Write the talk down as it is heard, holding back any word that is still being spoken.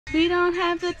We don't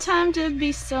have the time to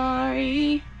be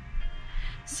sorry.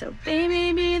 So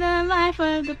baby, be the life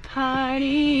of the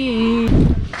party.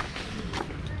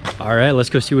 All right, let's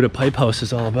go see what a pipe house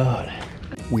is all about.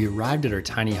 We arrived at our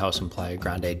tiny house in Playa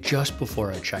Grande just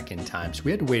before our check-in time, so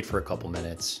we had to wait for a couple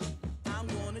minutes.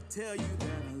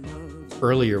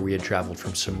 Earlier, we had traveled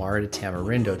from Samara to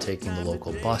Tamarindo taking the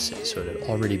local buses, so it had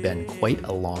already been quite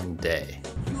a long day.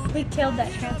 We killed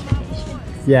that transportation.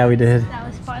 Yeah, we did. That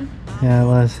was fun. Yeah, it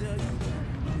was.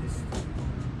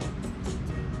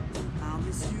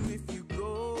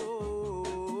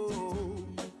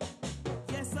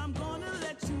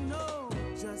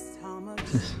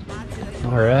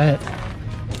 All right.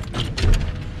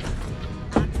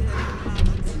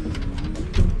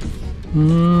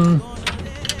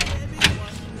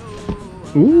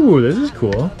 Ooh, this is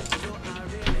cool.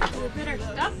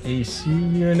 AC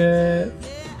unit.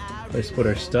 Place to put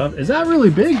our stuff. Is that really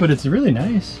big? But it's really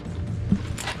nice.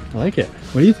 I like it.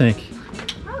 What do you think?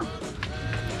 Oh.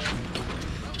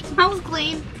 Smells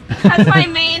clean. That's my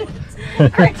main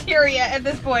criteria at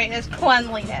this point is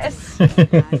cleanliness. Oh,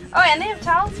 and they have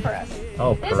towels for us.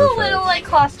 Oh, perfect. It's a little like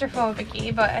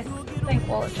claustrophobic-y, but I think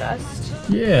we'll adjust.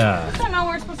 Yeah. I don't know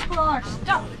where we're supposed to put all our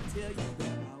stuff.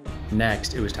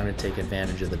 Next, it was time to take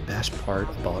advantage of the best part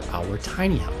about our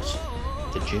tiny house,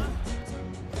 the gym.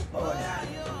 Oh yeah,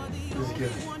 this is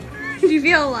good. Do you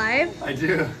feel alive? I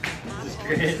do. This is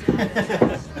great.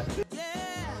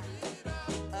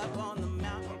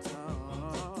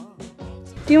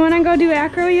 Do you want to go do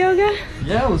acro yoga?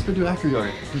 Yeah, let's go do acro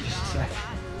yoga. Just a sec.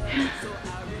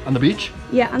 On the beach?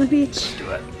 Yeah, on the beach. Let's do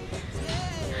it.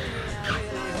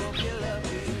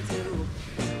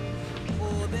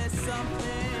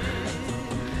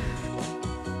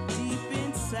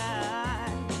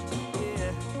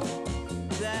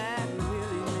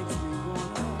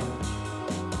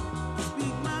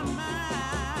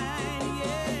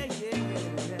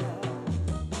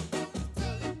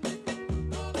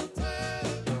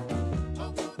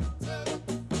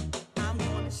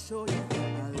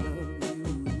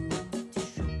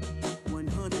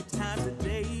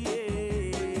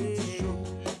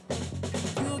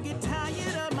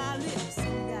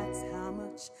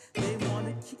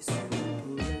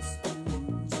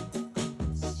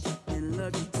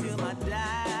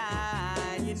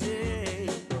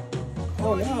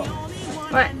 Oh no.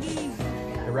 What?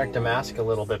 I wrecked a mask a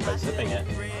little bit by zipping it.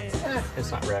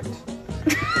 It's not wrecked.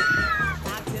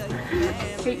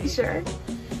 Are you sure?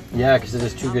 Yeah, because it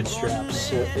has two good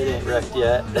straps. It ain't wrecked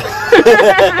yet.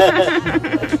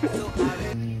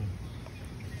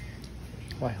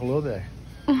 Why, hello there.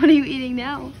 What are you eating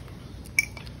now?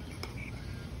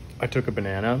 I took a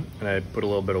banana and I put a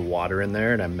little bit of water in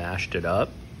there and I mashed it up.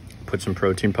 Put some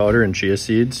protein powder and chia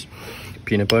seeds,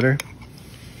 peanut butter.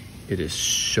 It is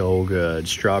so good.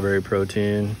 Strawberry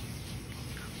protein.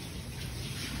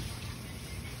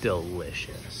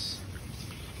 Delicious.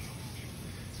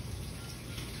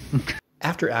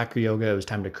 After acro yoga, it was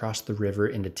time to cross the river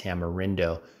into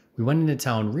Tamarindo. We went into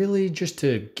town really just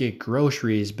to get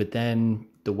groceries, but then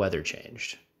the weather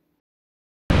changed.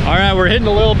 All right, we're hitting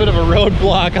a little bit of a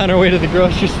roadblock on our way to the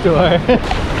grocery store. It's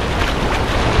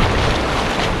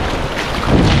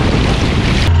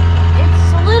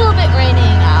a little bit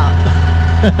raining out.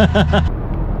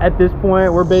 At this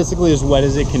point, we're basically as wet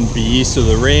as it can be, so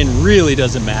the rain really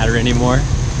doesn't matter anymore.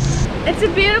 It's a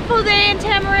beautiful day in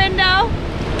Tamarindo.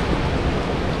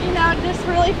 You know, just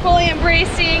really fully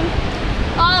embracing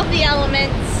all of the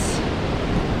elements.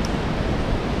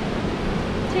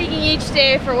 Taking each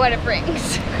day for what it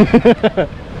brings.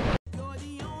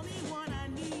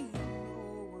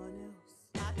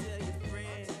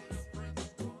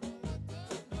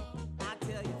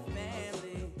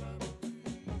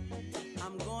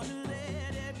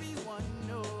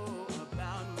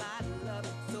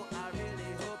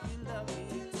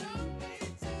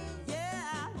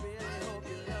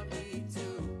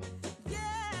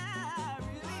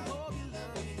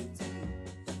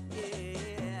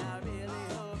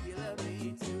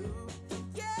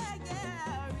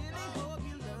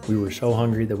 We were so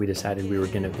hungry that we decided we were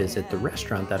going to visit the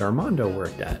restaurant that Armando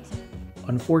worked at.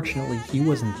 Unfortunately, he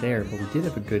wasn't there, but we did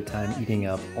have a good time eating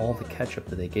up all the ketchup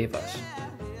that they gave us,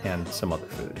 and some other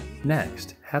food.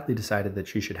 Next, Hadley decided that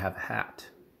she should have a hat.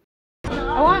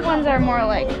 I want ones that are more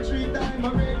like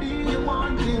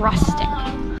rustic.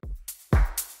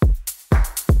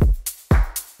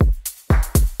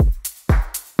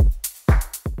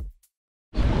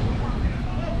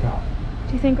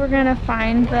 Do you think we're gonna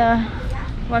find the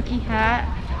lucky hat?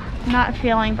 I'm not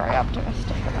feeling very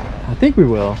optimistic about it. I think we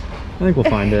will. I think we'll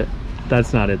find it.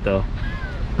 That's not it though.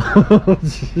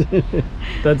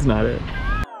 That's not it.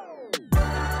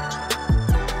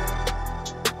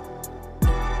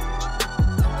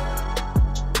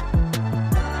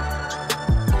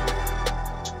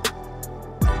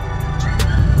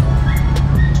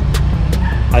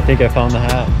 think I found the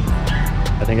hat.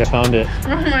 I think I found it.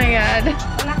 Oh my god.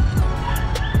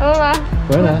 Hola.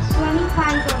 Buenas.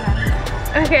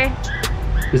 Okay.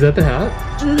 Is that the hat?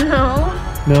 No.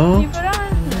 No? You put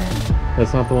on.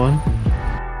 That's not the one?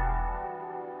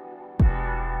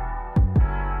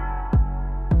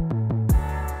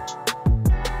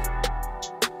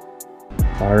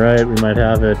 All right, we might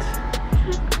have it.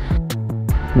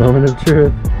 Moment of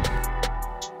truth.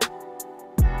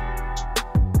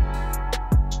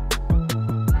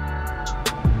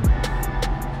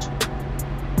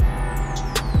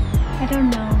 I don't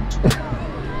know.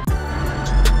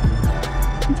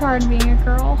 It's hard being a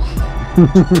girl.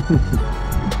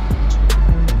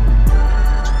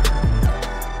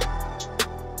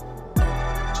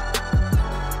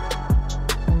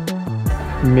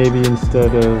 Maybe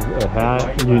instead of a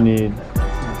hat, you need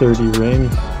 30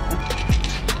 rings.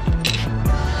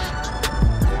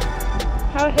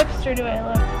 How hipster do I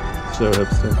look? So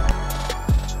hipster.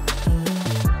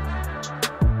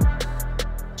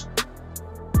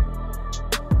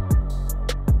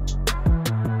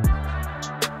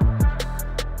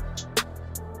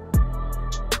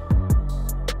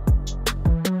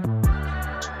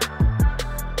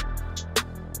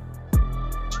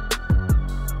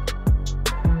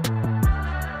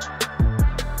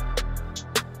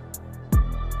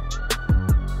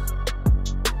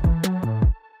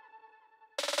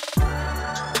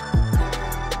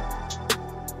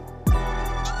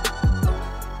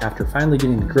 After finally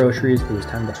getting the groceries, it was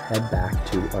time to head back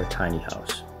to our tiny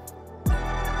house.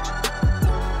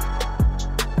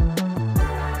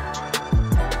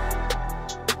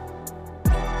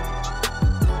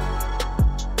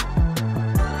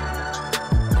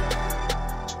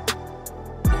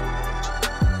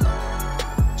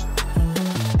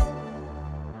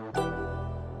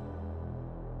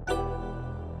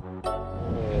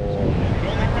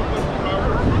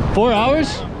 Four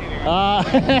hours?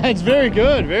 It's very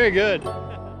good, very good.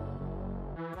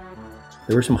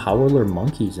 There were some howler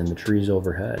monkeys in the trees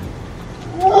overhead.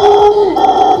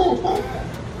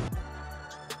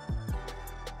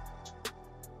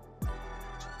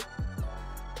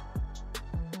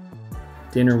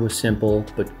 Dinner was simple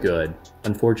but good.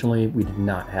 Unfortunately, we did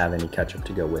not have any ketchup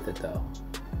to go with it though.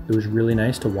 It was really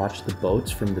nice to watch the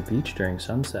boats from the beach during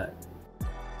sunset.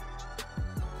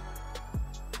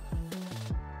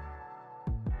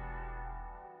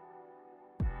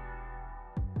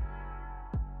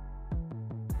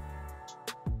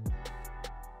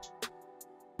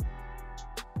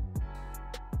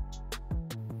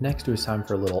 Next, it was time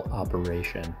for a little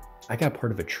operation. I got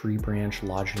part of a tree branch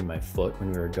lodged in my foot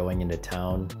when we were going into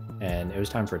town, and it was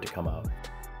time for it to come out.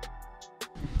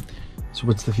 So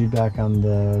what's the feedback on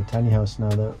the tiny house now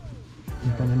that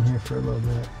you've been in here for a little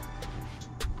bit?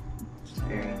 It's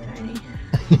very tiny.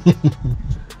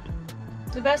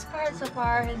 The best part so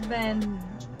far has been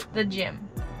the gym.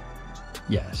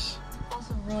 Yes.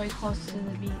 Also really close to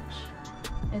the beach,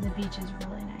 and the beach is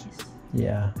really nice.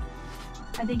 Yeah.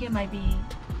 I think it might be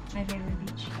my favorite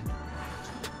beach.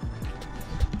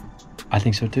 I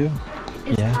think so too.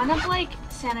 It's Yeah. kind of like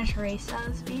Santa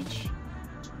Teresa's beach,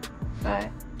 but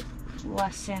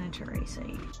less Santa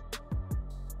Teresa-y.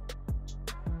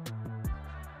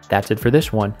 That's it for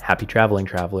this one. Happy traveling,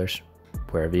 travelers.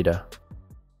 Pura vida.